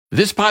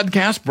This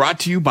podcast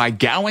brought to you by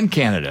Gowan,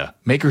 Canada,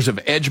 makers of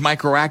Edge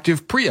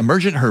Microactive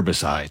Pre-Emergent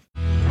Herbicide.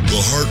 The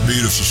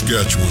heartbeat of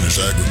Saskatchewan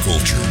is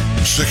agriculture.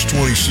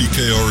 620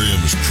 CKRM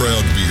is proud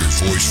to be your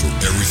voice for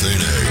everything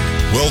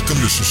ag.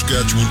 Welcome to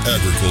Saskatchewan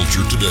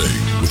Agriculture Today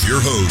with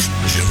your host,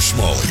 Jim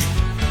Smalley.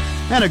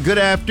 And a good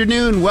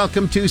afternoon.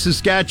 Welcome to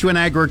Saskatchewan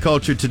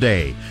Agriculture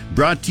Today,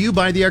 brought to you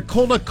by the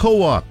Arcola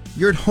Co-op.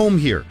 You're at home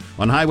here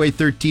on Highway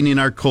 13 in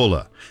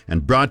Arcola,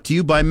 and brought to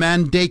you by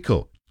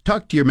Mandaco.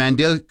 Talk to your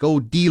Mandaco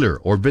dealer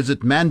or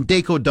visit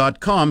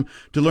mandaco.com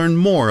to learn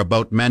more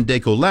about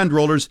Mandaco land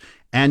rollers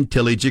and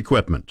tillage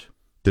equipment.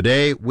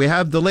 Today, we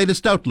have the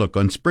latest outlook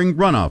on spring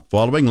runoff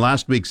following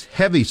last week's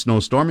heavy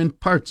snowstorm in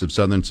parts of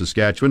southern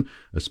Saskatchewan,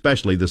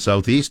 especially the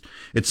southeast.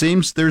 It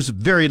seems there's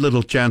very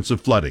little chance of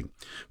flooding.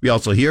 We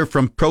also hear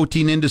from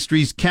Protein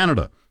Industries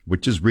Canada,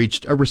 which has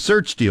reached a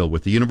research deal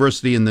with the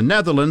university in the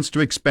Netherlands to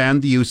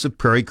expand the use of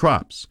prairie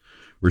crops.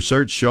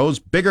 Research shows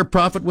bigger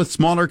profit with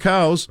smaller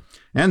cows,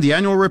 and the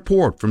annual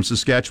report from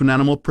Saskatchewan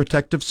Animal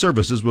Protective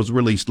Services was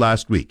released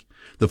last week.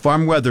 The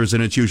farm weather's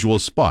in its usual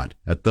spot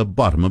at the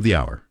bottom of the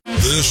hour.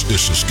 This is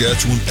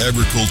Saskatchewan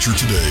Agriculture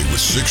Today with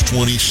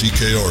 620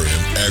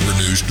 CKRM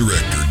Agri-News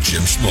Director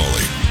Jim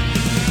Smalley.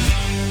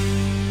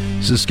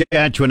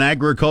 Saskatchewan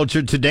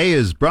Agriculture Today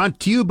is brought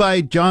to you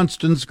by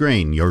Johnston's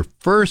Grain, your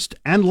first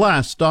and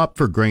last stop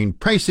for grain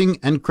pricing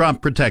and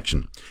crop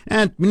protection,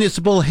 and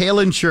Municipal Hail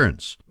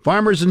Insurance.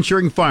 Farmers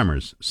insuring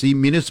farmers. See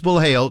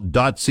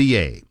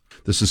municipalhail.ca.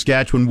 The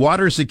Saskatchewan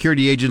Water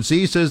Security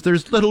Agency says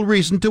there's little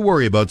reason to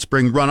worry about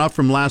spring runoff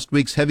from last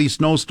week's heavy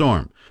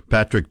snowstorm.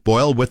 Patrick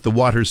Boyle with the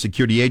Water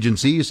Security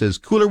Agency says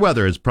cooler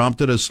weather has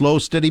prompted a slow,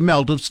 steady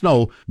melt of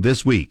snow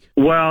this week.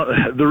 Well,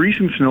 the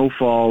recent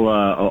snowfall,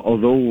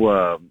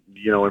 although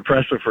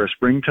impressive for a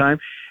springtime,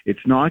 it's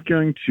not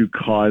going to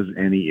cause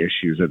any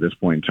issues at this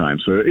point in time.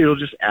 So it'll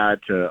just add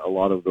to a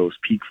lot of those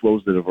peak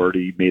flows that have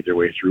already made their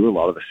way through a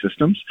lot of the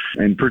systems.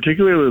 And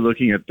particularly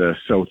looking at the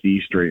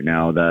southeast right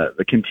now,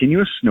 the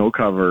continuous snow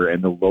cover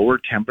and the lower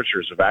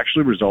temperatures have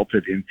actually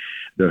resulted in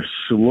the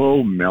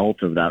slow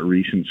melt of that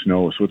recent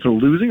snow. So it's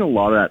losing a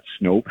lot of that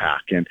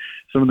snowpack. And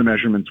some of the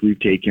measurements we've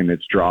taken,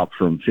 it's dropped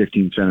from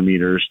 15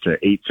 centimeters to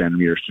 8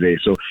 centimeters today.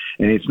 So,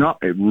 and it's not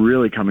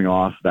really coming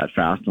off that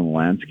fast on the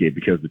landscape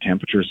because the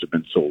temperatures have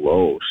been so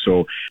low.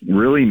 So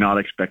really not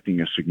expecting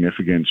a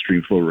significant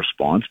stream flow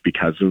response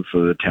because of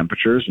the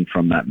temperatures and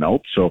from that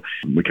melt. So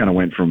we kind of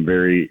went from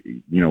very,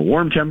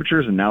 warm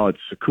temperatures, and now it's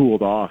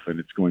cooled off and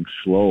it's going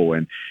slow.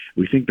 And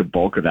we think the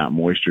bulk of that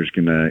moisture is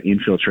going to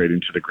infiltrate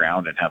into the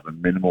ground and have a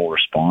minimal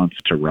response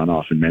to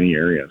runoff in many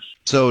areas.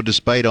 So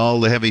despite all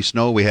the heavy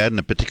snow we had,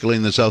 and particularly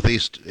in the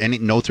southeast,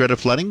 no threat of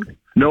flooding?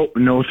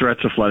 No threats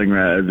of flooding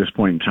at this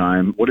point in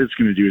time. What it's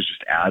going to do is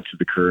just add to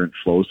the current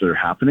flows that are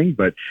happening.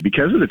 But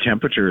because of the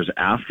temperatures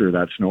after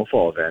that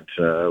snowfall event,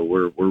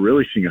 we're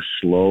really seeing a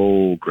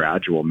slow,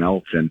 gradual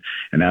melt. And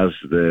as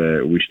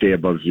we stay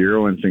above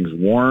zero and things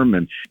warm,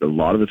 and a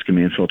lot of it's going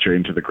to infiltrate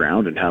into the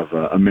ground and have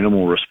a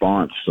minimal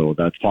response. So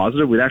that's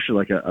positive. We'd actually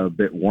like a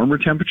bit warmer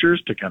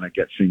temperatures to kind of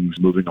get things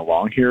moving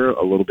along here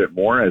a little bit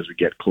more as we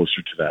get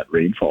closer to that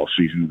rainfall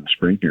season in the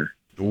spring here.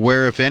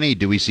 Where, if any,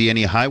 do we see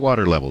any high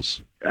water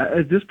levels?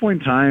 At this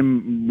point in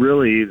time,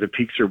 really, the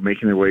peaks are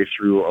making their way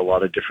through a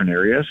lot of different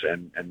areas,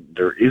 and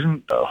there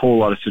isn't a whole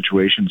lot of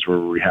situations where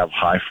we have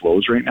high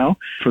flows right now.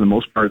 For the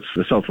most part,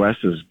 the southwest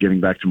is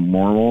getting back to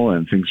normal,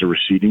 and things are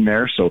receding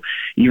there. So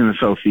even in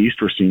the southeast,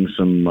 we're seeing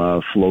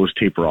some flows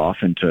taper off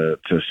into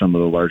some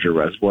of the larger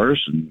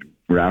reservoirs, and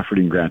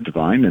Rafferty and Grant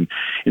Divine. And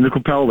in the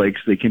Qu'Appelle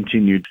Lakes, they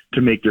continue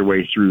to make their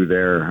way through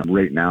there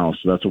right now.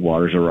 So that's what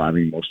water's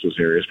arriving in most of those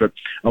areas. But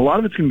a lot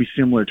of it's going to be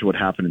similar to what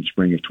happened in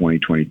spring of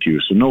 2022.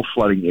 So no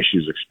flooding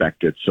issues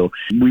expected. So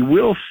we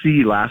will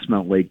see Last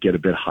Mount Lake get a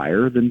bit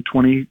higher than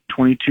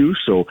 2022.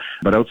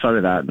 But outside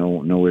of that,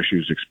 no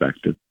issues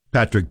expected.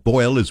 Patrick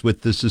Boyle is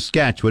with the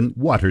Saskatchewan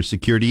Water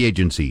Security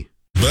Agency.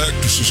 Back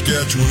to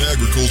Saskatchewan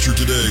Agriculture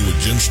Today with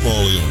Jim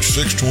Smalley on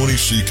 620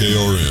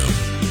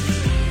 CKRM.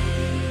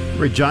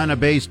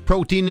 Regina-based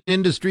Protein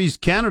Industries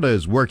Canada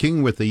is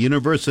working with a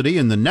university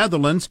in the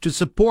Netherlands to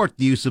support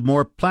the use of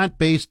more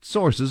plant-based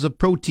sources of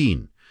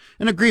protein.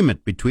 An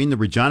agreement between the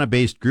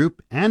Regina-based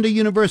group and a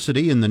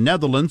university in the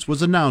Netherlands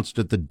was announced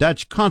at the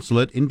Dutch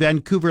consulate in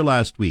Vancouver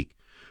last week.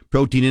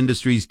 Protein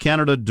Industries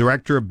Canada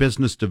Director of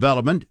Business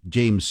Development,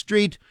 James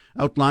Street,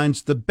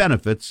 outlines the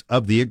benefits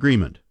of the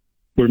agreement.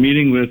 We're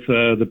meeting with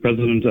the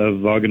president of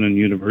Wageningen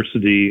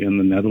University in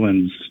the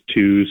Netherlands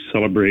to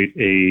celebrate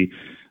a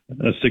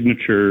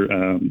signature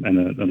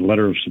and a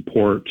letter of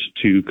support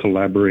to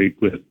collaborate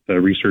with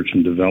research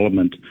and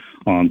development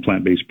on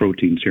plant-based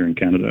proteins here in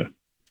Canada.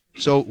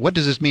 So what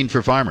does this mean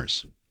for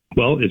farmers?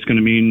 Well, it's going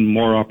to mean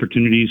more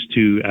opportunities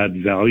to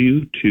add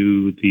value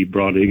to the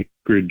broad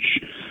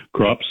acreage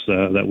crops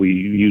that we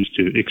use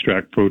to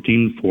extract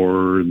protein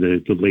for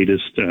the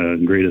latest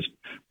and greatest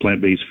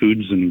plant-based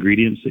foods and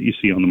ingredients that you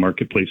see on the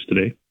marketplace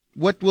today.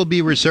 What will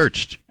be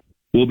researched?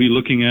 We'll be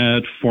looking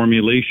at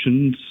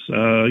formulations,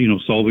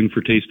 solving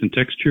for taste and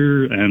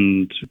texture,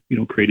 and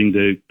creating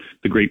the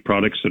great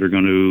products that are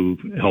going to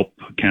help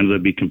Canada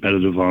be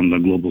competitive on the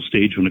global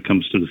stage when it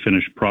comes to the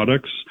finished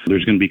products.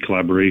 There's going to be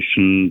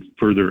collaboration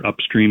further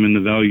upstream in the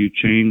value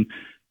chain,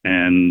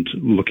 and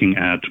looking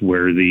at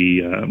where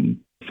the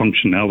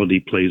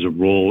functionality plays a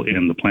role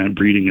in the plant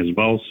breeding as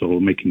well. So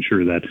making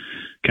sure that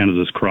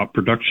Canada's crop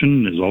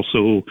production is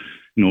also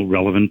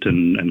relevant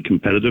and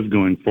competitive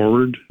going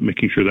forward,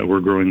 making sure that we're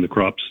growing the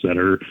crops that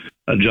are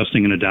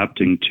adjusting and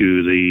adapting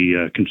to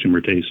the consumer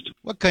taste.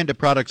 What kind of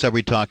products are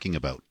we talking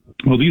about?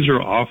 Well, these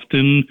are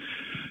often,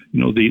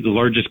 the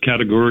largest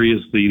category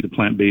is the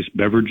plant-based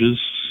beverages,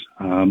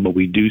 but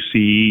we do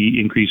see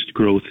increased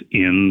growth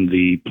in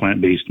the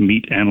plant-based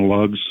meat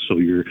analogs, so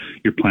your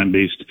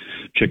plant-based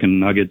chicken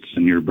nuggets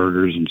and your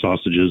burgers and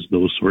sausages,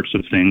 those sorts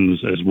of things,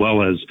 as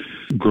well as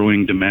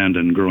growing demand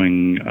and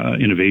growing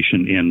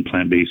innovation in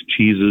plant-based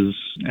cheeses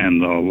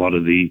and a lot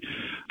of the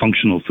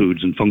functional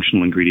foods and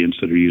functional ingredients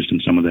that are used in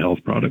some of the health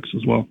products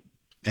as well.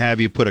 Have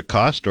you put a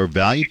cost or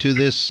value to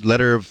this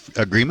letter of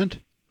agreement?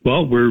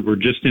 Well, we're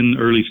just in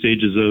early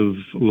stages of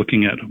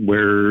looking at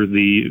where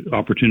the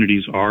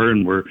opportunities are,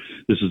 and where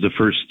this is the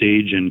first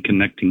stage in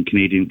connecting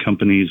Canadian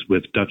companies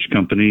with Dutch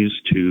companies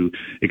to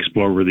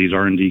explore where these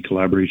R&D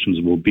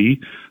collaborations will be.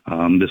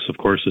 This, of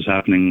course, is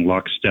happening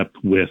lockstep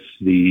with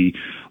the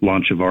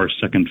launch of our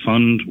second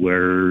fund,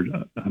 where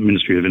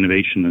Ministry of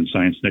Innovation and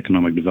Science and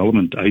Economic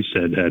Development,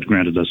 ISED, had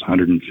granted us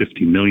 $150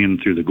 million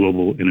through the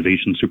Global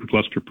Innovation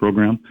Supercluster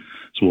Program.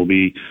 So we'll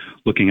be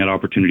looking at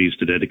opportunities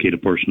to dedicate a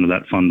portion of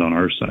that fund on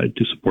our side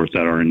to support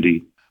that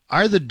R&D.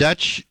 Are the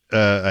Dutch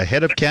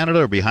ahead of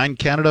Canada or behind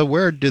Canada?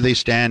 Where do they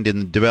stand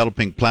in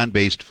developing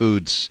plant-based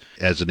foods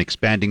as an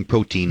expanding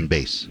protein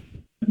base?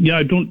 Yeah,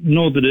 I don't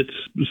know that it's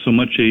so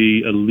much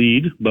a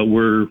lead, but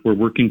we're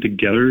working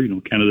together.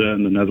 Canada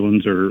and the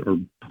Netherlands are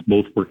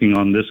both working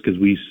on this because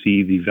we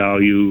see the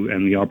value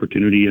and the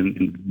opportunity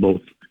in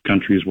both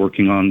countries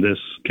working on this.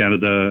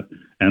 Canada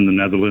and the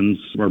Netherlands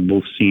are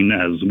both seen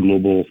as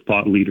global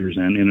thought leaders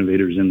and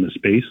innovators in the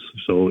space.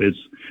 So it's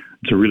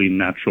a really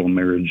natural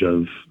marriage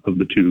of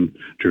the two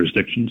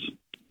jurisdictions.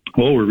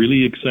 Well, we're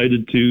really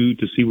excited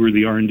to see where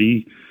the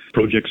R&D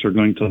projects are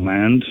going to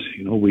land.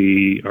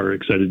 We are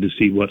excited to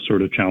see what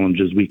sort of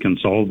challenges we can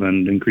solve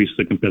and increase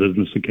the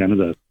competitiveness of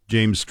Canada.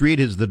 James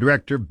Street is the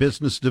Director of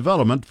Business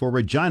Development for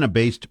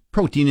Regina-based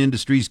Protein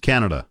Industries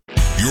Canada.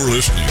 You're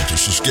listening to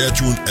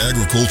Saskatchewan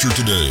Agriculture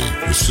Today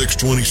with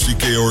 620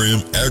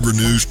 CKRM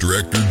Agri-News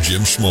Director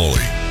Jim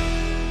Smalley.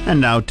 And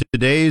now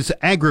today's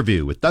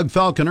Agri-View with Doug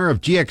Falconer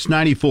of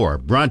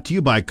GX94, brought to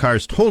you by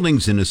Karst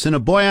Holdings in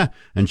Assiniboia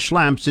and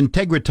Schlamps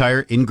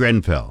Integritire in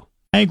Grenfell.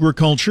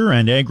 Agriculture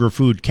and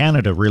Agri-Food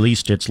Canada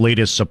released its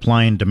latest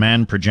supply and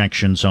demand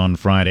projections on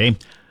Friday.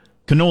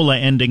 Canola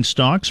ending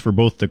stocks for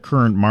both the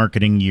current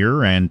marketing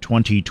year and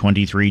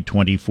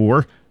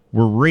 2023-24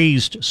 were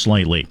raised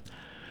slightly.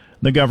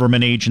 The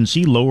government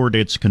agency lowered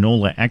its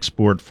canola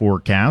export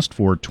forecast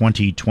for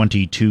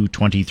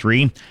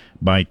 2022-23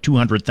 by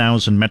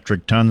 200,000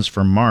 metric tons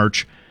from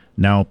March,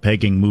 now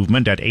pegging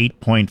movement at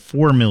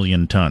 8.4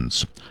 million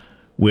tons.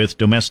 With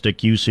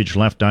domestic usage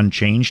left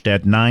unchanged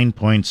at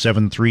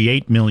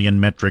 9.738 million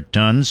metric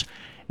tons,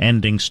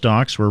 ending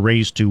stocks were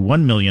raised to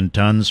 1 million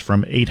tons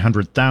from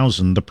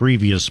 800,000 the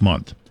previous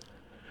month.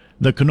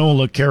 The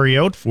canola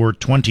carryout for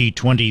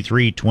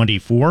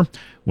 2023-24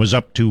 was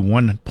up to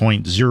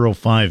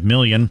 1.05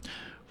 million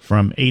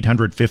from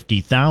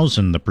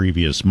 850,000 the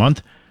previous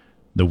month.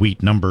 The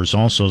wheat numbers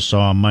also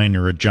saw a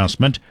minor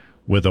adjustment,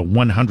 with a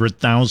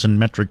 100,000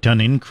 metric ton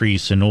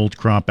increase in old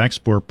crop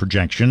export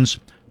projections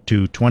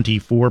to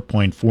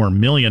 24.4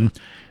 million,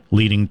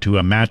 leading to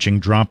a matching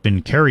drop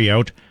in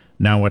carryout,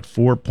 now at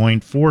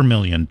 4.4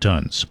 million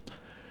tons.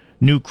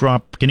 New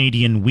crop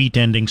Canadian wheat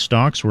ending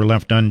stocks were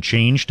left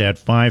unchanged at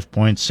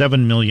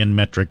 5.7 million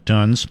metric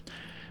tons.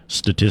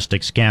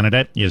 Statistics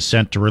Canada is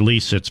set to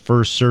release its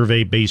first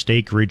survey-based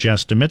acreage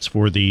estimates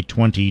for the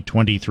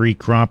 2023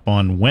 crop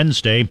on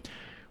Wednesday,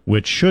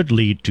 which should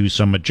lead to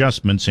some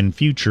adjustments in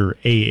future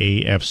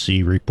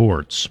AAFC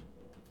reports.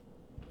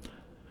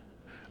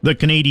 The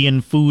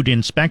Canadian Food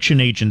Inspection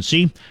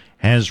Agency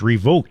has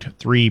revoked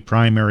 3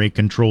 primary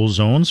control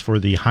zones for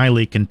the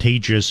highly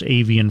contagious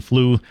avian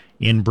flu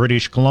in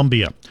British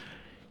Columbia.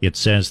 It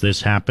says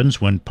this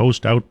happens when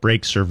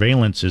post-outbreak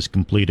surveillance is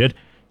completed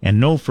and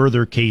no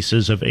further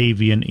cases of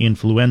avian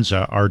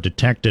influenza are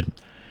detected.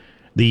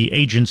 The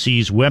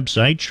agency's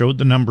website showed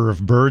the number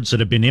of birds that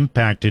have been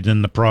impacted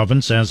in the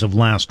province as of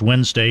last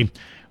Wednesday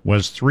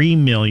was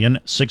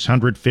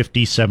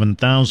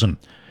 3,657,000.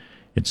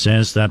 It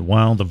says that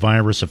while the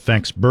virus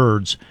affects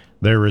birds,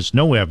 there is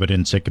no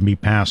evidence it can be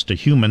passed to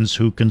humans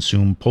who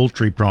consume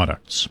poultry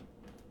products.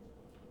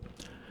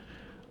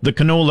 The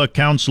Canola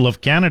Council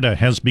of Canada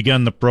has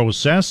begun the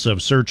process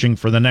of searching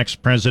for the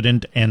next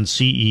president and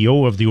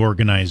CEO of the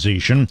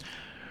organization.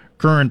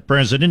 Current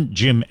President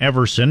Jim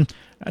Everson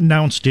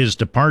announced his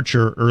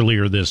departure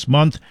earlier this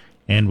month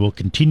and will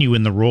continue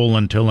in the role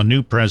until a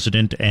new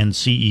president and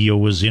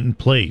CEO is in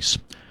place.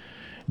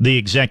 The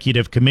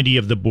executive committee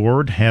of the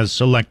board has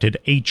selected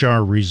HR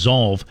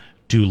Resolve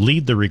to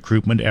lead the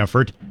recruitment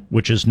effort,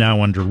 which is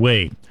now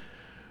underway.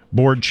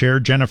 Board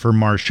Chair Jennifer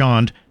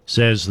Marchand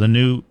says the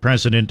new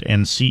president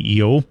and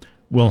CEO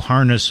will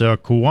harness a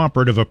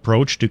cooperative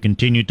approach to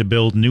continue to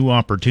build new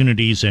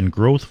opportunities and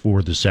growth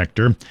for the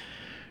sector.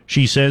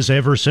 She says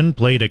Everson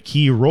played a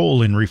key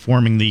role in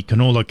reforming the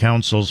Canola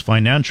Council's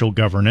financial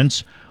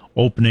governance,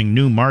 opening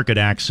new market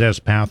access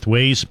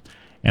pathways,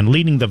 and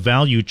leading the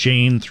value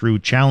chain through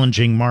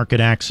challenging market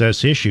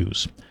access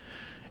issues.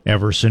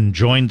 Everson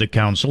joined the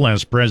council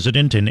as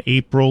president in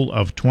April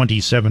of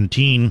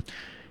 2017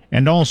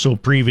 and also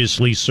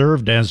previously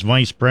served as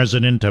vice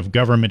president of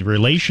government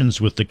relations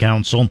with the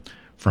council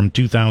from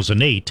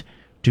 2008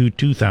 to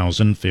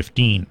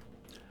 2015.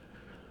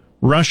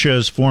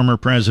 Russia's former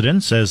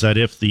president says that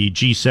if the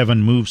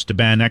G7 moves to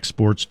ban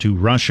exports to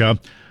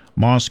Russia,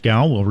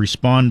 Moscow will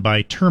respond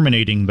by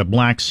terminating the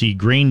Black Sea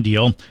grain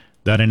deal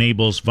that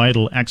enables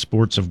vital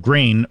exports of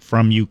grain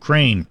from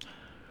Ukraine.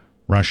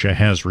 Russia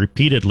has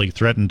repeatedly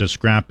threatened to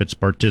scrap its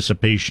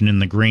participation in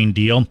the grain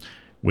deal,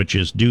 which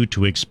is due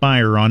to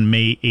expire on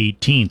May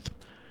 18th.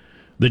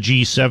 The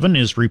G7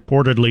 is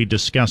reportedly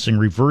discussing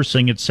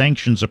reversing its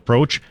sanctions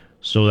approach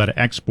so that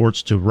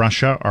exports to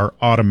Russia are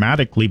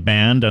automatically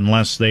banned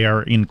unless they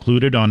are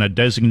included on a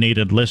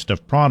designated list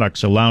of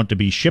products allowed to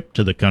be shipped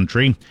to the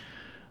country.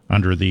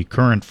 Under the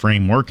current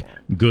framework,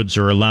 goods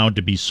are allowed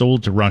to be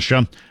sold to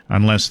Russia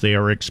unless they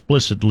are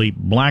explicitly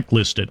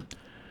blacklisted.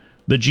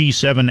 The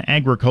G7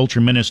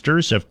 agriculture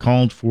ministers have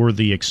called for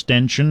the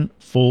extension,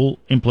 full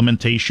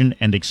implementation,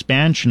 and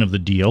expansion of the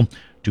deal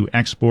to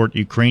export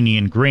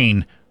Ukrainian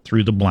grain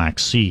through the Black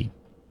Sea.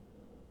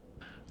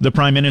 The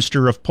Prime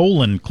Minister of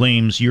Poland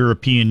claims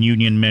European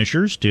Union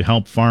measures to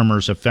help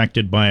farmers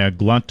affected by a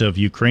glut of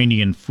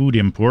Ukrainian food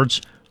imports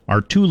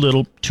are too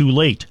little, too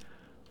late.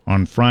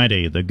 On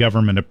Friday, the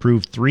government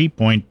approved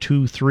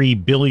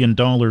 $3.23 billion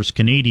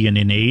Canadian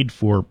in aid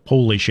for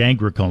Polish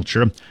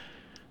agriculture.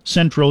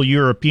 Central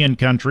European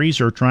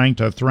countries are trying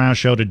to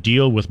thrash out a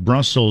deal with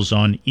Brussels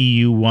on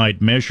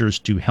EU-wide measures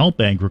to help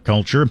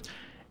agriculture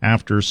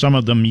after some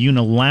of them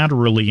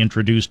unilaterally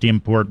introduced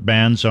import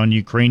bans on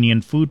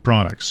Ukrainian food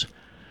products.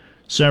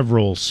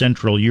 Several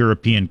Central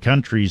European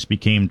countries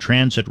became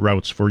transit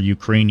routes for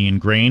Ukrainian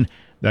grain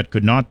that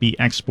could not be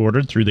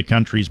exported through the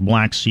country's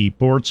Black Sea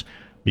ports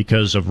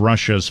because of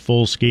Russia's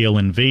full-scale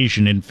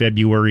invasion in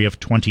February of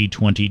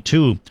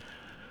 2022.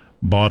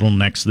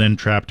 Bottlenecks then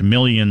trapped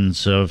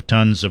millions of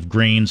tons of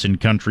grains in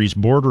countries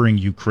bordering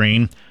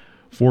Ukraine,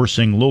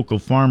 forcing local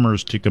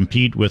farmers to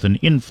compete with an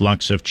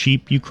influx of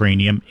cheap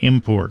Ukrainian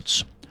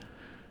imports.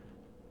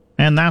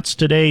 And that's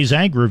today's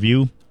Ag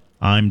Review.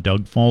 I'm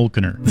Doug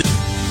Falconer.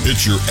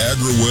 It's your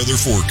agri-weather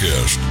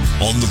forecast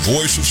on the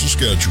Voice of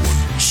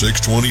Saskatchewan,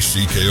 620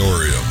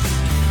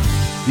 CKRM.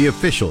 The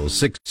official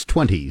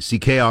 620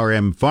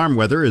 CKRM farm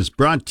weather is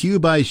brought to you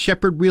by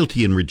Shepherd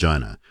Realty in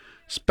Regina,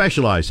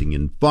 specializing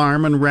in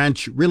farm and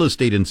ranch real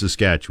estate in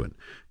Saskatchewan.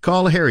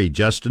 Call Harry,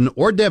 Justin,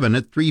 or Devin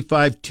at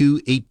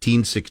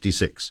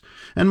 352-1866.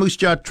 And Moose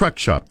Jaw Truck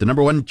Shop, the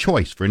number one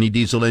choice for any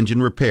diesel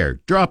engine repair.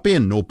 Drop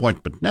in, no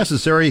appointment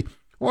necessary,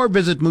 or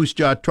visit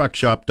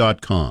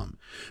moosejawtruckshop.com.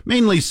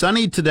 Mainly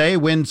sunny today,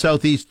 wind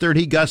southeast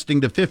 30,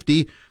 gusting to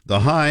 50.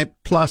 The high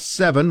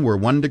 +7, we're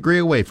 1 degree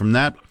away from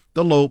that.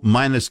 The low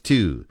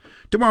 -2.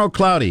 Tomorrow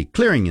cloudy,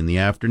 clearing in the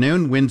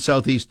afternoon, wind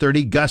southeast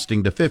 30,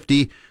 gusting to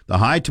 50. The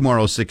high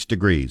tomorrow 6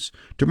 degrees.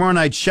 Tomorrow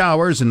night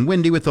showers and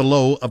windy with a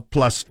low of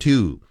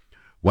 +2.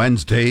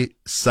 Wednesday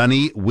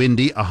sunny,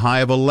 windy, a high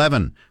of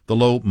 11. The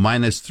low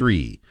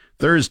 -3.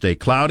 Thursday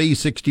cloudy,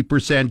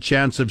 60%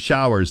 chance of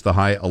showers. The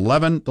high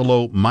 11. The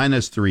low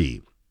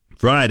 -3.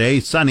 Friday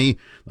sunny,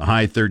 the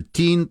high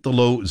 13. The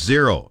low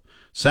 0.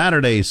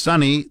 Saturday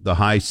sunny, the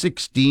high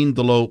 16.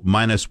 The low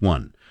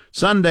 -1.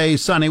 Sunday,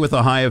 sunny with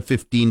a high of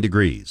 15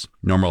 degrees.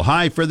 Normal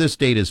high for this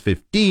date is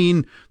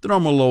 15. The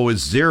normal low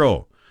is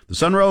 0. The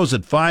sun rose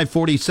at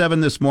 5:47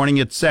 this morning.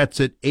 It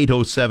sets at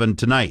 8:07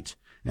 tonight.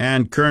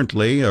 And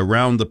currently,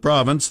 around the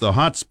province, the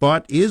hot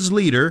spot is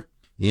Leader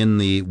in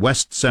the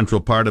west-central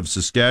part of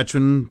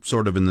Saskatchewan,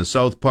 sort of in the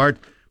south part,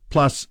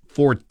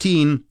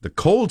 +14. The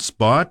cold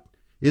spot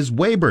is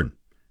Weyburn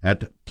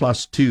at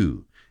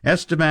 +2.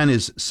 Estevan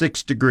is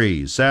 6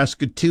 degrees,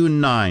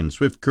 Saskatoon 9,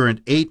 Swift Current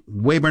 8,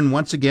 Weyburn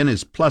once again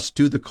is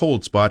 +2, the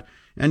cold spot,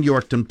 and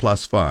Yorkton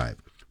 +5.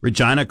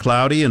 Regina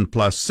cloudy and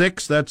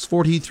 +6, that's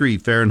 43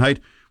 Fahrenheit.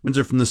 Winds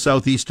are from the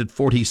southeast at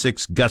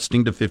 46,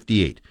 gusting to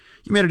 58.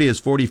 Humidity is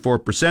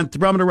 44%,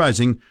 thermometer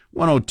rising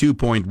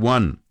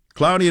 102.1.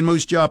 Cloudy in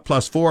Moose Jaw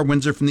 +4,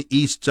 winds are from the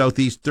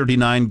east-southeast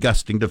 39,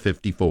 gusting to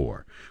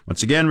 54.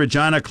 Once again,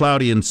 Regina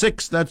cloudy and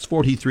 6, that's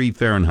 43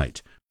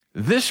 Fahrenheit.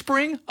 This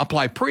spring,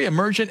 apply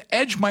pre-emergent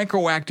Edge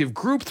Microactive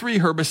Group 3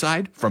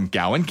 herbicide from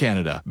Gowan,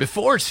 Canada,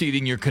 before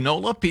seeding your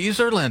canola, peas,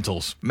 or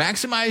lentils.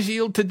 Maximize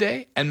yield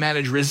today and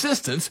manage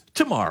resistance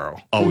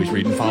tomorrow. Always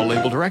read and follow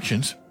label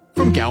directions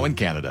from Gowan,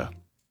 Canada.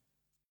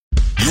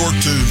 You're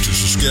tuned to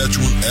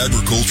Saskatchewan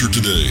Agriculture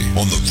Today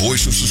on the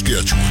Voice of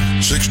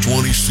Saskatchewan,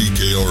 620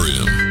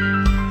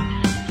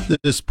 CKRM.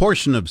 This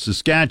portion of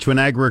Saskatchewan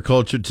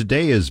Agriculture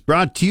Today is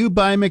brought to you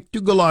by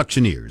McDougall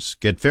Auctioneers.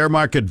 Get fair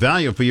market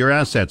value for your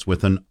assets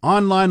with an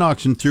online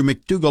auction through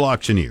McDougall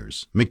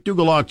Auctioneers,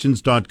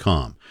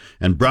 McDougallAuctions.com.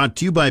 And brought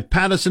to you by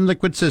Pattison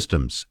Liquid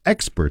Systems,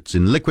 experts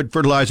in liquid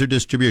fertilizer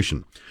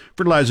distribution.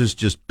 Fertilizer's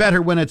just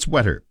better when it's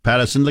wetter.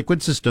 Pattison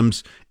Liquid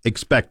Systems,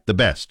 expect the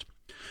best.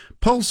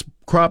 Pulse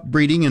crop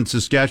breeding in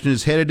Saskatchewan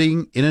is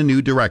heading in a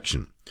new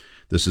direction.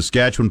 The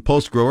Saskatchewan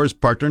pulse growers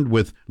partnered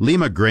with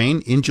Lima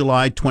Grain in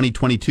July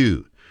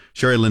 2022.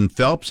 Sherilyn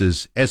Phelps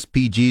is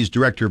SPG's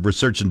Director of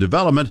Research and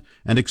Development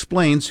and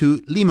explains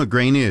who Lima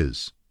Grain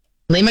is.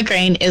 Lima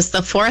Grain is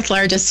the fourth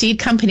largest seed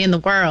company in the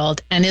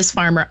world and is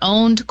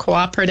farmer-owned,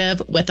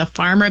 cooperative with a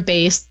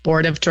farmer-based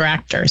board of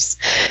directors.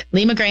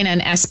 Lima Grain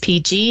and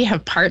SPG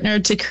have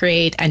partnered to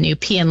create a new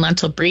pea and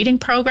lentil breeding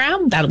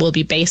program that will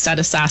be based out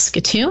of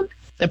Saskatoon.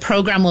 The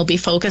program will be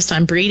focused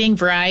on breeding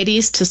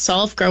varieties to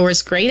solve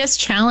growers' greatest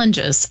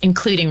challenges,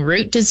 including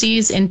root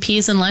disease in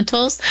peas and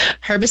lentils,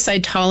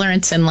 herbicide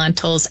tolerance in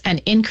lentils,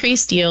 and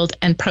increased yield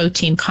and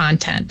protein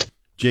content.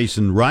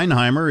 Jason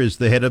Reinheimer is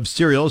the head of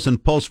cereals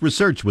and pulse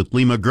research with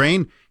Lima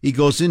Grain. He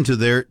goes into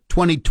their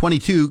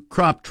 2022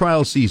 crop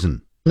trial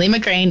season. Lima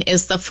Grain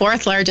is the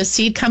fourth largest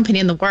seed company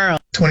in the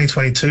world.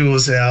 2022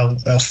 was our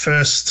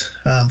first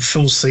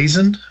full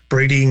season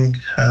breeding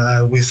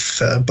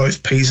with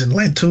both peas and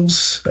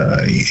lentils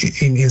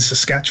in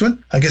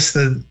Saskatchewan. I guess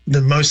the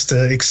most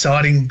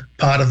exciting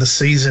part of the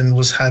season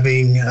was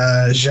having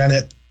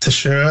Jeanette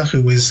Teixeira,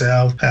 who is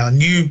our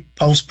new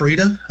pulse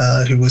breeder,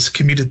 who was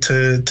committed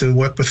to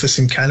work with us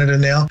in Canada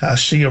now.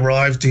 She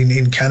arrived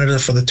in Canada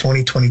for the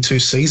 2022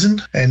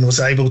 season and was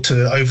able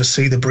to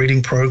oversee the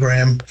breeding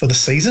program for the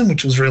season,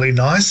 which was really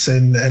nice.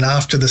 And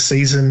after the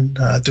season,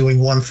 doing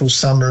one full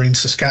summer in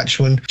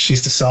Saskatchewan,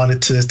 she's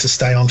decided to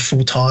stay on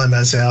full time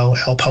as our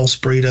pulse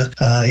breeder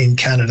in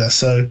Canada.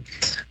 So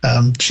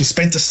she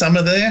spent the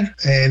summer there,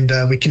 and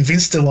we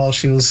convinced her while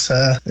she was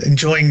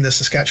enjoying the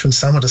Saskatchewan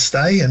summer to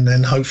stay, and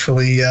then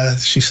hopefully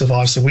she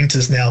survives the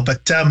winters now.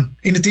 But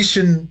in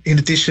addition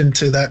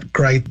to that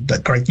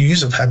great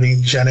news of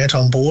having Jeanette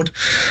on board,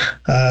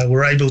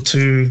 we're able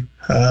to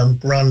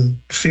run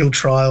field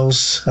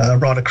trials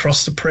right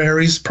across the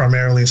prairies,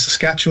 primarily in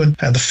Saskatchewan.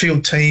 The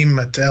field team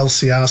at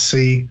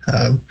LCRC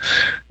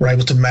were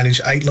able to manage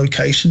 8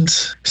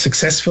 locations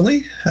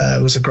successfully.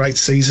 It was a great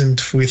season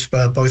with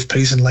both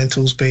peas and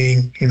lentils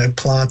being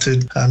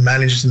planted,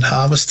 managed and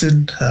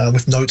harvested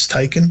with notes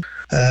taken.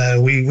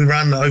 We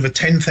run over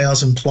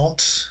 10,000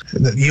 plots,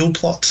 yield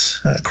plots,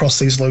 across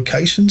these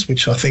locations,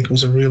 which I think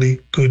was a really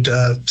good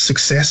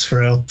success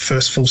for our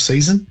first full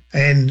season.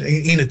 And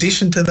in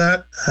addition to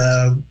that,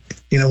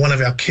 one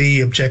of our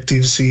key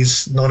objectives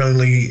is not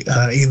only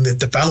in the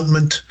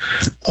development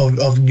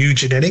of new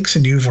genetics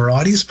and new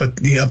varieties, but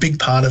a big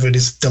part of it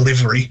is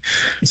delivery.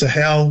 So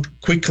how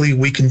quickly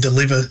we can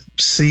deliver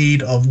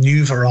seed of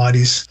new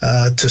varieties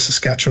to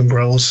Saskatchewan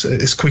growers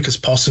as quick as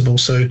possible.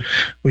 So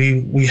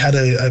we had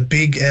a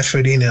big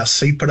effort in our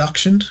seed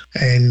production,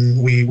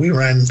 and we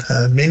ran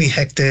many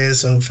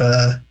hectares of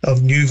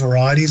new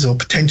varieties or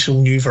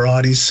potential new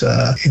varieties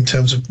in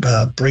terms of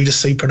breeder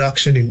seed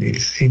production in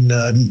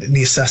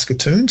near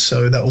Saskatoon.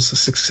 So that was a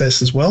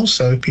success as well.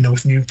 So,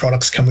 with new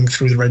products coming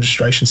through the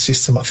registration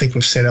system, I think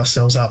we've set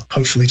ourselves up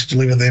hopefully to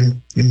deliver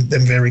them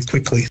very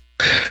quickly.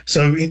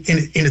 So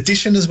in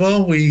addition as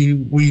well,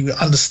 we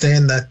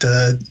understand that,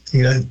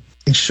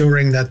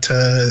 ensuring that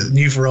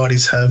new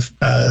varieties have,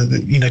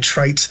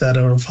 traits that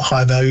are of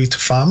high value to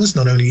farmers,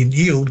 not only in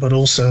yield, but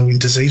also in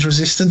disease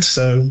resistance.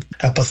 So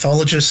our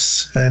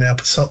pathologists and our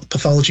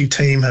pathology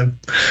team have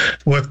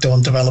worked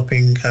on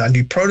developing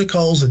new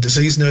protocols and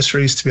disease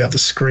nurseries to be able to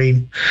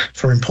screen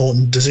for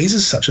important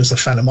diseases such as the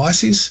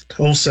Phantomyces.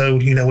 Also,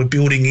 we're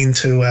building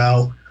into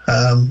our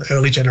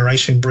early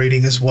generation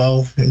breeding as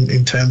well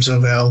in terms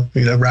of our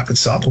rapid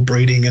cycle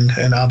breeding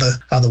and other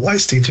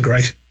ways to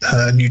integrate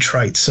new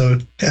traits. So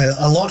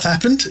a lot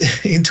happened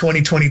in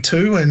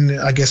 2022, and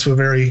I guess we're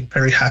very,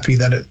 very happy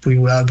that we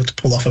were able to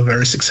pull off a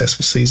very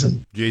successful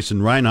season. Jason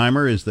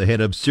Reinheimer is the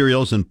head of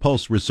cereals and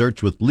pulse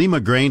research with Lima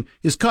Grain.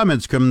 His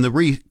comments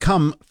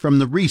come from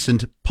the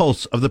recent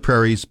Pulse of the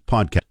Prairies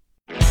podcast.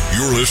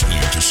 You're listening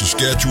to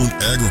Saskatchewan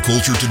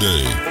Agriculture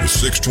Today with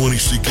 620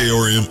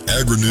 CKRM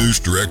Agri-News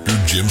Director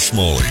Jim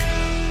Smalley.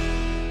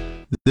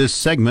 This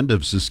segment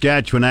of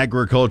Saskatchewan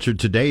Agriculture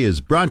Today is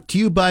brought to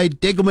you by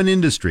Degelman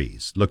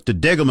Industries. Look to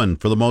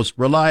Degelman for the most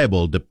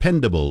reliable,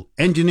 dependable,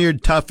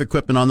 engineered tough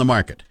equipment on the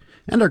market.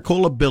 And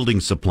Arcola Building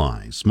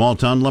Supplies, small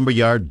town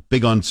lumberyard,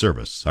 big on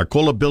service.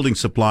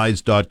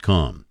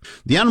 ArcolaBuildingSupplies.com.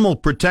 The Animal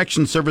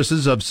Protection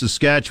Services of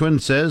Saskatchewan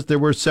says there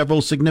were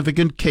several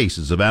significant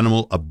cases of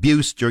animal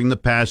abuse during the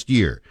past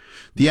year.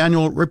 The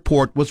annual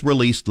report was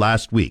released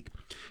last week.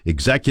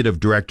 Executive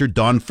Director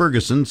Don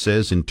Ferguson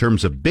says in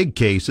terms of big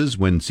cases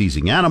when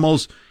seizing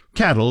animals,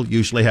 cattle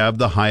usually have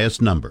the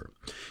highest number.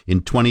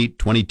 In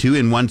 2022,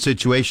 in one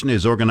situation,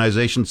 his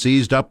organization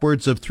seized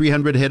upwards of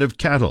 300 head of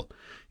cattle.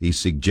 He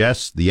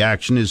suggests the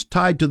action is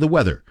tied to the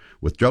weather,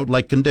 with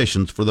drought-like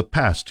conditions for the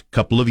past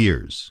couple of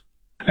years.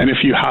 And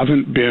if you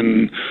haven't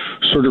been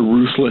sort of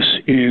ruthless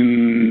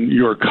in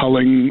your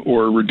culling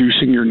or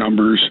reducing your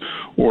numbers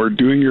or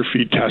doing your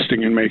feed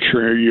testing and make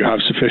sure you have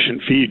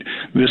sufficient feed.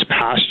 This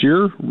past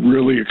year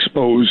really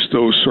exposed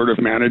those sort of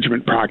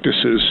management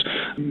practices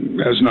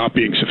as not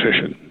being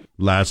sufficient.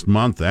 Last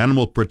month,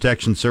 Animal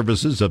Protection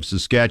Services of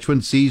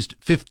Saskatchewan seized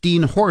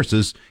 15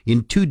 horses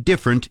in 2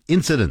 different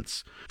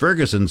incidents.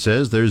 Ferguson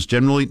says there's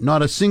generally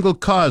not a single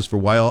cause for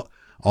why,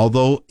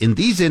 although in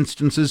these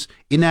instances,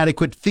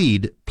 inadequate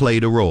feed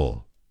played a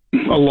role.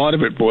 A lot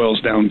of it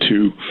boils down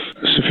to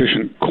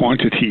sufficient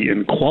quantity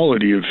and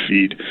quality of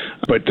feed,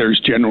 but there's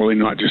generally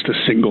not just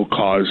a single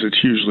cause.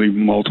 It's usually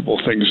multiple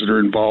things that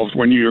are involved.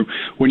 When you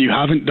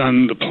haven't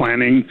done the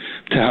planning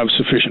to have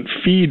sufficient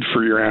feed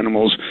for your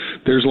animals,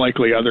 there's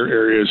likely other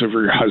areas of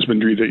your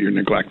husbandry that you're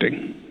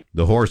neglecting.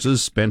 The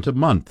horses spent a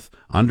month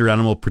under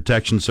Animal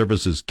Protection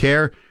Services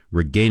care,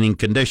 regaining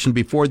condition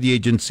before the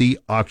agency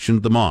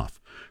auctioned them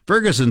off.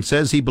 Ferguson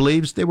says he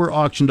believes they were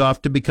auctioned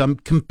off to become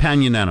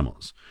companion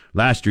animals.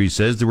 Last year, he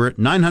says, there were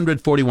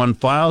 941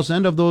 files,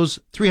 and of those,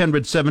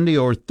 370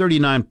 or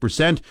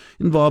 39%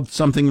 involved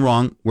something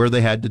wrong where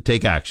they had to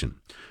take action.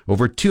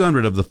 Over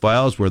 200 of the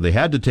files where they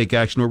had to take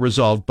action were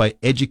resolved by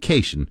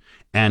education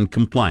and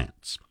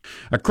compliance.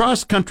 A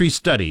cross-country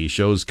study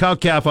shows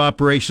cow-calf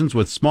operations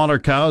with smaller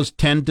cows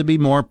tend to be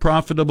more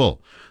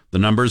profitable. The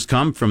numbers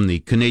come from the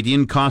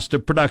Canadian Cost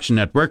of Production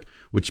Network,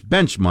 which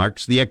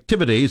benchmarks the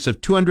activities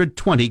of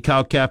 220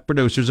 cow-calf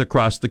producers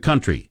across the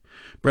country.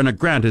 Brenna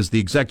Grant is the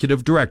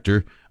executive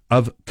director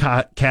of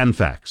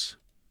CanFax.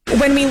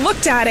 When we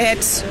looked at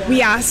it,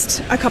 we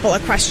asked a couple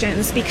of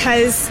questions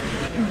because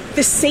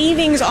the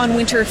savings on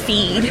winter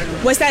feed,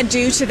 was that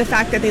due to the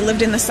fact that they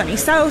lived in the sunny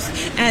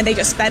south and they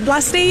just fed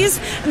less days?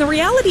 And the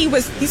reality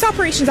was these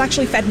operations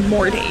actually fed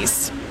more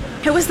days.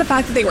 It was the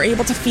fact that they were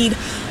able to feed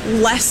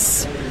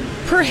less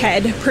per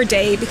head per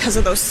day because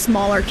of those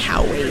smaller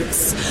cow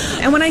weights.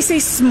 And when I say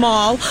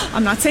small,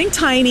 I'm not saying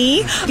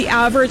tiny. The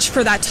average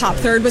for that top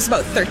third was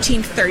about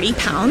 30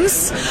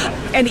 pounds.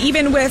 And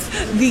even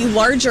with the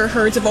larger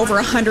herds of over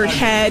 100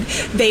 head,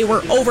 they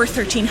were over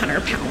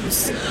 1,300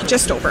 pounds,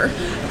 just over.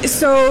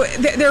 So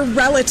they're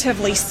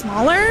relatively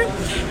smaller.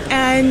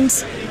 And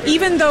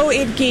even though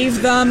it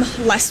gave them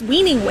less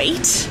weaning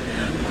weight,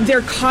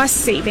 their cost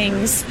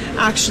savings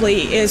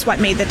actually is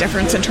what made the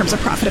difference in terms of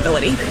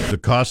profitability. The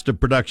Cost of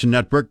Production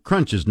Network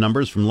crunches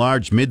numbers from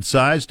large,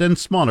 mid-sized, and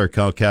smaller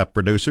cow-calf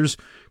producers.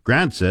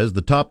 Grant says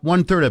the top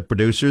one-third of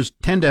producers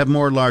tend to have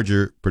more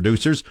larger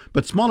producers,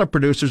 but smaller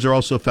producers are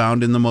also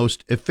found in the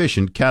most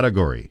efficient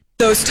category.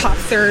 Those top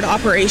third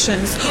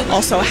operations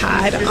also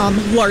had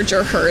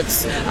larger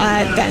herds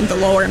than the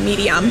lower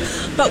medium.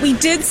 But we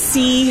did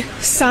see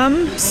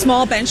some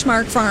small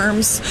benchmark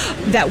farms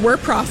that were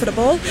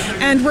profitable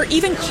and were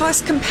even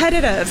cost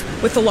competitive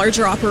with the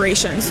larger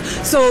operations.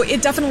 So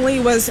it definitely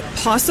was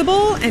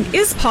possible and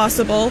is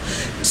possible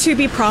to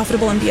be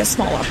profitable and be a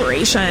small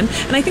operation.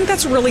 And I think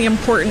that's really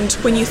important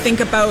when you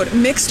think about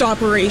mixed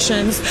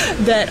operations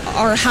that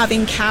are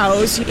having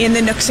cows in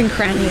the nooks and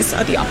crannies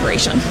of the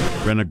operation.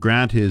 Brenna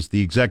Grant is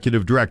the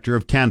executive director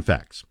of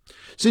CanFax.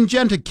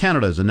 Syngenta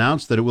Canada has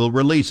announced that it will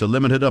release a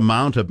limited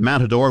amount of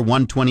Matador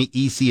 120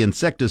 EC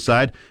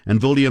insecticide and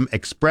Volium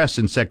Express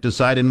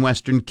insecticide in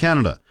Western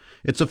Canada.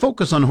 It's a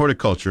focus on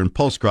horticulture and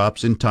pulse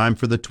crops in time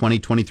for the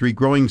 2023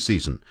 growing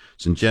season.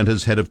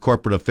 Syngenta's head of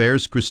corporate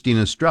affairs,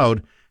 Christina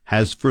Stroud,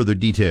 has further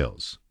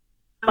details.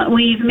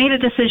 We've made a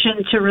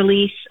decision to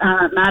release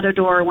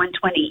Matador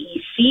 120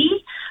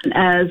 EC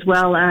as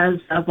well as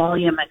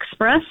Volium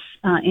Express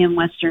in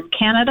Western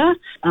Canada,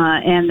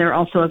 and they're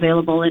also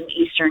available in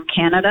Eastern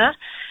Canada.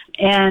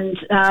 And,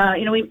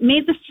 we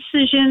made this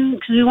decision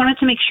because we wanted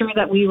to make sure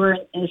that we were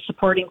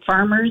supporting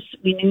farmers.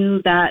 We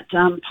knew that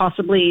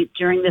possibly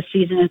during this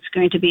season it's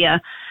going to be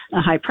a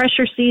high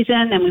pressure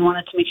season, and we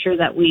wanted to make sure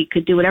that we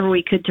could do whatever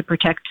we could to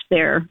protect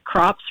their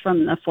crops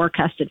from the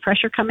forecasted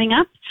pressure coming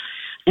up.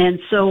 And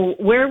so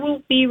where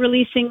we'll be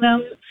releasing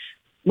them,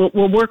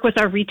 we'll work with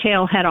our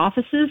retail head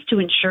offices to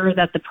ensure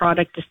that the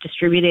product is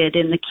distributed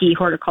in the key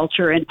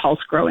horticulture and pulse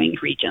growing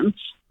regions.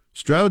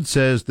 Stroud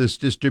says this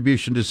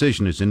distribution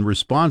decision is in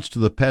response to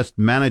the Pest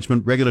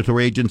Management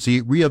Regulatory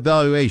Agency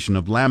reevaluation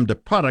of Lambda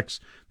products,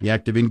 the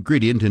active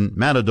ingredient in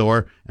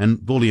Matador and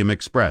Volium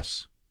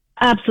Express.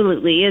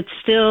 Absolutely. It's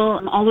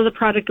still, all of the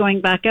product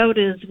going back out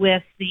is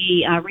with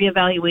the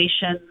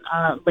reevaluation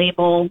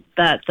label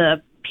that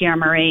the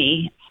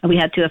PMRA, we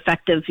had to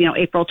effective,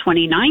 April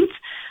 29th.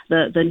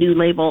 The new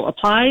label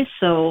applies,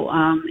 so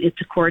it's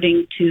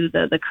according to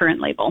the current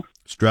label.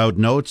 Stroud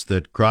notes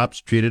that crops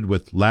treated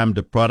with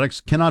Lambda products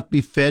cannot be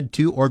fed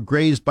to or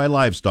grazed by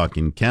livestock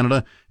in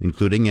Canada,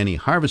 including any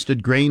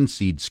harvested grain,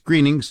 seed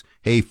screenings,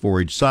 hay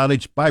forage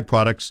silage,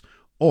 byproducts,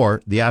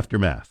 or the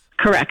aftermath.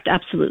 Correct,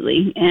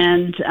 absolutely.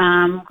 And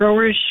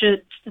growers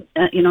should,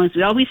 as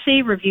we always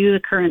say, review the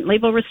current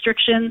label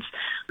restrictions,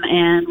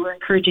 and we're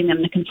encouraging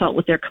them to consult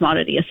with their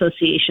commodity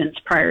associations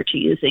prior to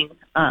using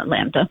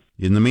Lambda.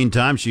 In the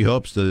meantime, she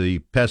hopes the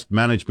Pest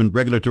Management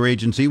Regulatory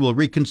Agency will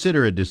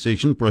reconsider a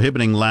decision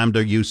prohibiting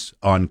Lambda use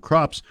on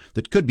crops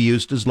that could be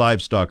used as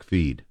livestock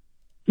feed.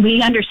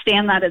 We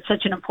understand that it's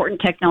such an important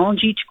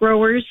technology to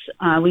growers.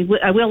 I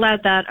will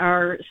add that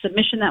our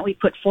submission that we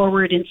put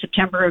forward in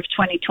September of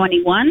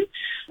 2021,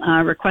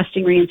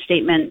 requesting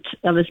reinstatement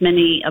of as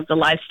many of the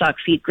livestock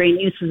feed grain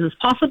uses as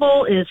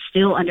possible, is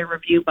still under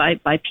review by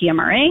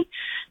PMRA.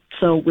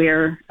 So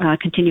we're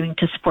continuing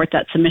to support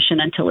that submission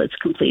until it's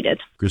completed.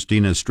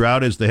 Christina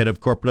Stroud is the head of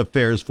corporate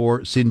affairs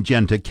for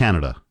Syngenta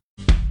Canada.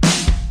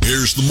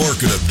 Here's the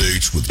market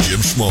updates with Jim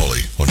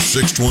Smalley on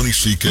 620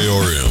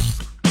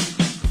 CKRM.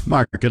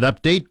 Market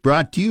update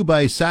brought to you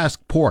by Sask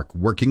Pork,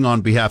 working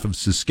on behalf of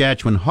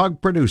Saskatchewan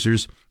hog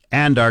producers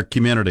and our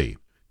community.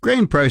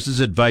 Grain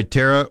prices at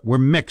Viterra were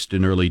mixed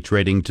in early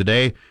trading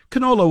today.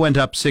 Canola went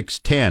up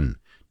 6.10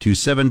 to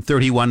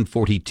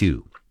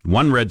 731.42.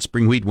 One red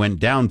spring wheat went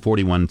down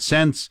 41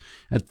 cents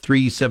at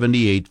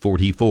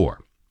 378.44.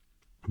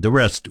 The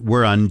rest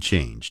were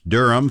unchanged.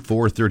 Durum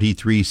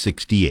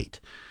 433.68.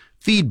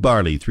 Feed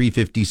barley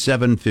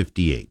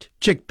 357.58.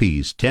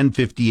 Chickpeas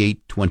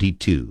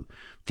 1058.22.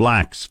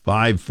 Flax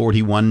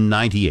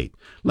 541.98.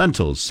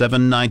 Lentils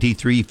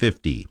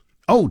 793.50.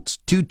 Oats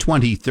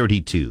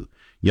 220.32.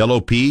 Yellow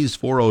peas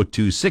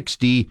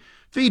 402.60.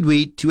 Feed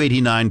wheat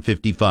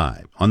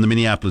 289.55. On the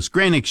Minneapolis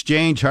Grain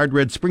Exchange, hard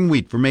red spring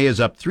wheat for May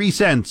is up 3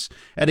 cents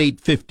at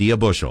 $8.50 a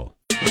bushel.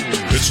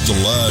 It's the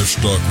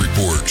Livestock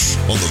Reports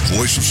on the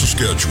Voice of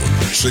Saskatchewan,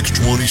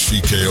 620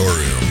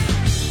 CKRM.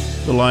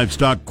 The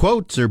livestock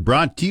quotes are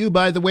brought to you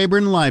by the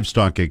Weyburn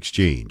Livestock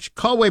Exchange.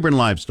 Call Weyburn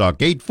Livestock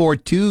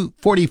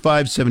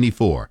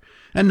 842-4574.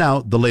 And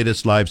now the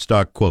latest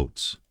livestock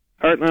quotes.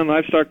 Heartland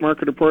Livestock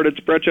Market Report.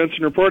 It's Brett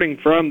Jensen reporting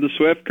from the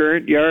Swift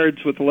Current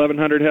Yards with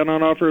 1,100 head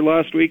on offer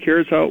last week.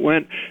 Here's how it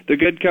went. The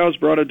good cows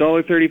brought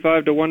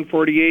 $1.35 to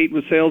 $1.48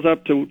 with sales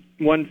up to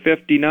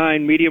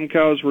 $1.59. Medium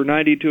cows were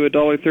 $90 to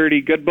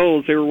 $1.30. Good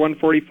bulls, they were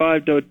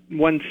 $1.45 to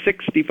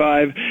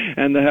 $1.65,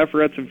 and the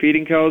heiferettes and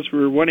feeding cows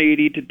were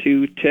 $1.80 to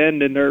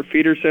 $2.10. In our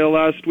feeder sale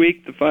last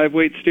week, the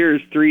 5-weight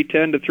steers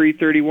 $3.10 to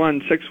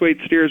 $3.31. 6-weight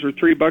steers were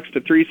 $3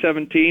 to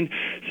 $3.17.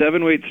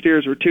 7-weight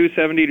steers were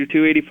 $2.70 to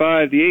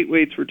 $2.85. The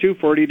 8-weights were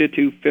 $2.40 to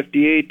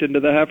 $2.58. Into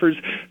the heifers,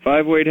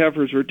 5-weight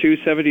heifers were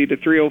 $2.70 to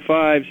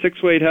 $3.05.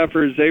 6-weight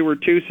heifers, they were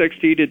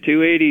 $2.60 to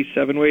 $2.80.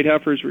 7-weight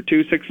heifers were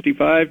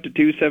 $2.65 to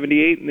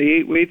 $2.78, and the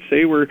 8-weights,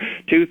 they were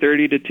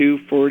 $2.30 to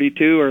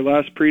 $2.42. Our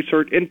last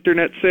pre-sort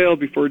internet sale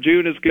before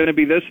June is going to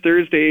be this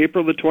Thursday,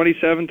 April the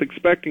 27th,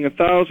 expecting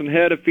 1,000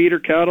 head of feeder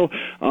cattle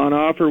on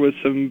offer with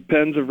some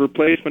pens of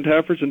replacement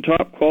heifers and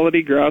top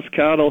quality grass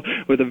cattle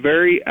with a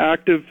very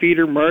active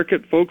feeder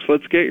market. Folks,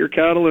 let's get your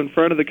cattle in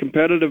front of the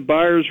competitive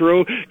buyers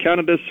row.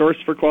 Canada's source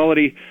for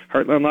quality,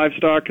 Heartland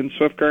Livestock and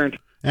Swift Current.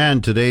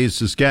 And today's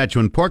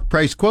Saskatchewan pork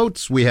price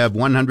quotes, we have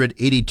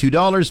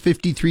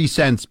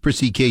 $182.53 per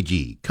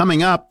CKG.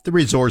 Coming up, the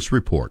resource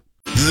report.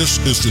 This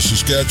is the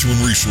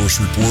Saskatchewan Resource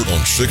Report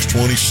on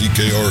 620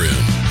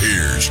 CKRM.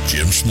 Here's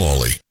Jim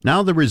Smalley.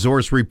 Now the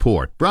resource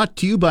report, brought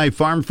to you by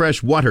Farm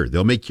Fresh Water.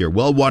 They'll make your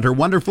well water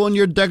wonderful and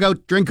your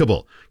dugout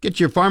drinkable. Get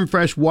your Farm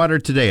Fresh Water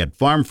today at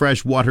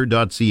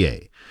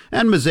farmfreshwater.ca.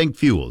 And Mazenk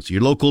Fuels,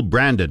 your local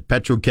branded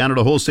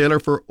Petro-Canada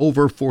wholesaler for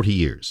over 40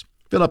 years.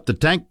 Fill up the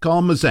tank,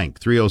 call Mazenk,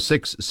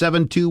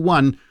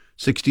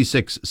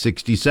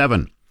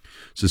 306-721-6667.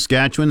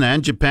 Saskatchewan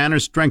and Japan are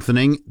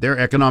strengthening their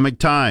economic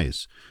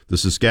ties. The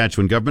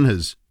Saskatchewan government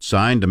has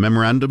signed a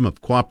memorandum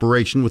of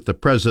cooperation with the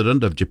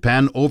president of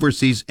Japan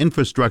Overseas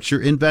Infrastructure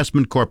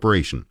Investment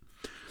Corporation.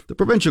 The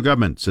provincial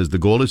government says the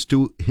goal is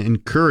to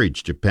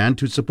encourage Japan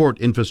to support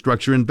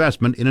infrastructure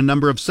investment in a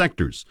number of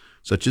sectors,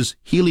 such as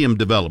helium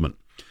development.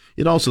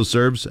 It also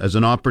serves as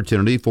an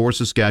opportunity for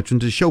Saskatchewan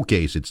to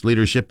showcase its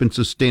leadership in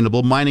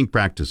sustainable mining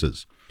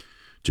practices.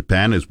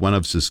 Japan is one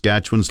of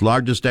Saskatchewan's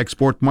largest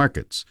export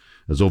markets,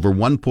 as over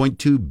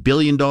 $1.2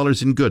 billion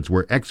in goods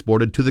were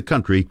exported to the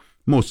country,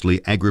 mostly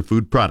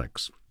agri-food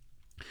products.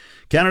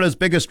 Canada's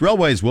biggest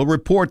railways will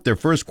report their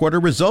first quarter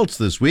results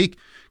this week.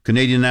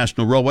 Canadian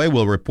National Railway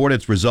will report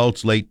its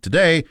results late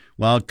today,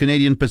 while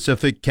Canadian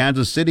Pacific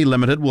Kansas City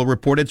Limited will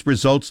report its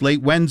results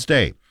late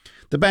Wednesday.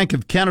 The Bank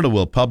of Canada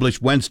will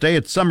publish Wednesday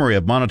its summary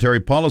of monetary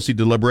policy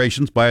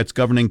deliberations by its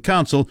governing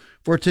council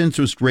for its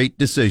interest rate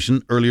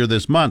decision earlier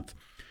this month.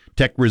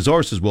 Teck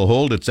Resources will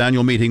hold its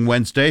annual meeting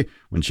Wednesday,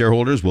 when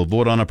shareholders will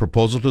vote on a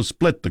proposal to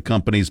split the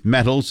company's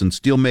metals and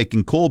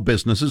steel-making coal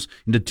businesses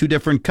into two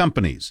different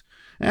companies,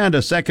 and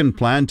a second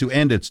plan to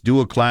end its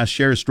dual-class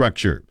share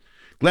structure.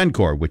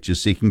 Glencore, which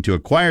is seeking to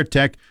acquire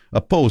Teck,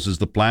 opposes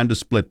the plan to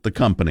split the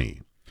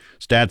company.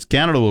 Stats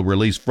Canada will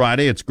release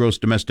Friday its gross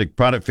domestic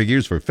product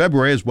figures for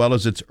February as well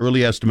as its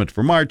early estimate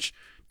for March.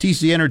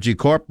 TC Energy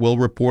Corp will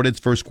report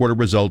its first quarter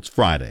results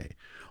Friday.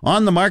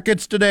 On the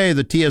markets today,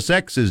 the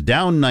TSX is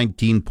down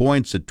 19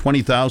 points at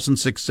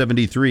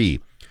 20,673.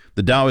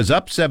 The Dow is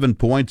up 7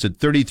 points at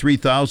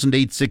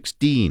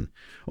 33,816.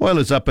 Oil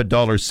is up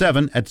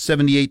 $1.07 at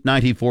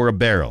 78.94 a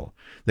barrel.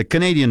 The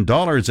Canadian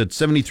dollar is at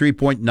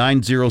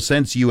 73.90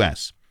 cents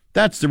U.S.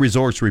 That's the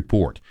Resource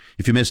Report.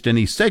 If you missed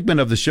any segment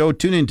of the show,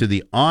 tune into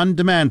the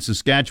on-demand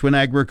Saskatchewan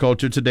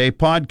Agriculture Today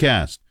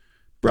podcast.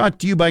 Brought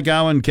to you by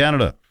Gowan,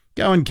 Canada.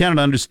 Gowan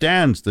Canada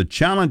understands the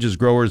challenges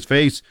growers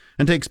face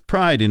and takes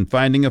pride in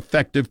finding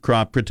effective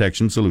crop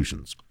protection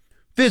solutions.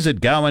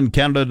 Visit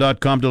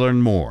GowanCanada.com to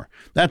learn more.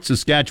 That's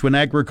Saskatchewan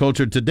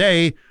Agriculture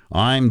Today.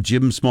 I'm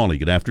Jim Smalley.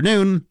 Good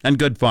afternoon and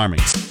good farming.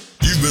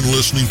 You've been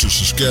listening to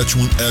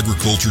Saskatchewan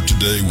Agriculture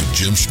Today with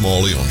Jim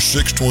Smalley on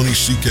 620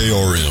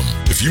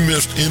 CKRM. If you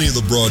missed any of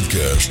the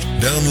broadcast,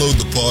 download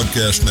the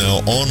podcast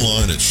now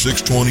online at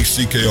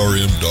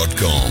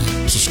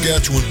 620ckrm.com.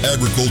 Saskatchewan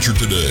Agriculture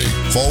Today,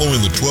 following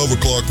the 12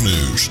 o'clock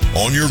news.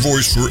 On your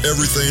voice for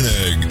everything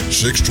ag,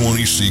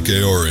 620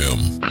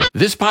 CKRM.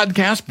 This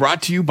podcast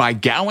brought to you by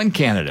Gowan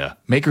Canada,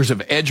 makers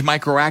of Edge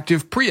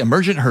Microactive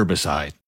Pre-Emergent Herbicide.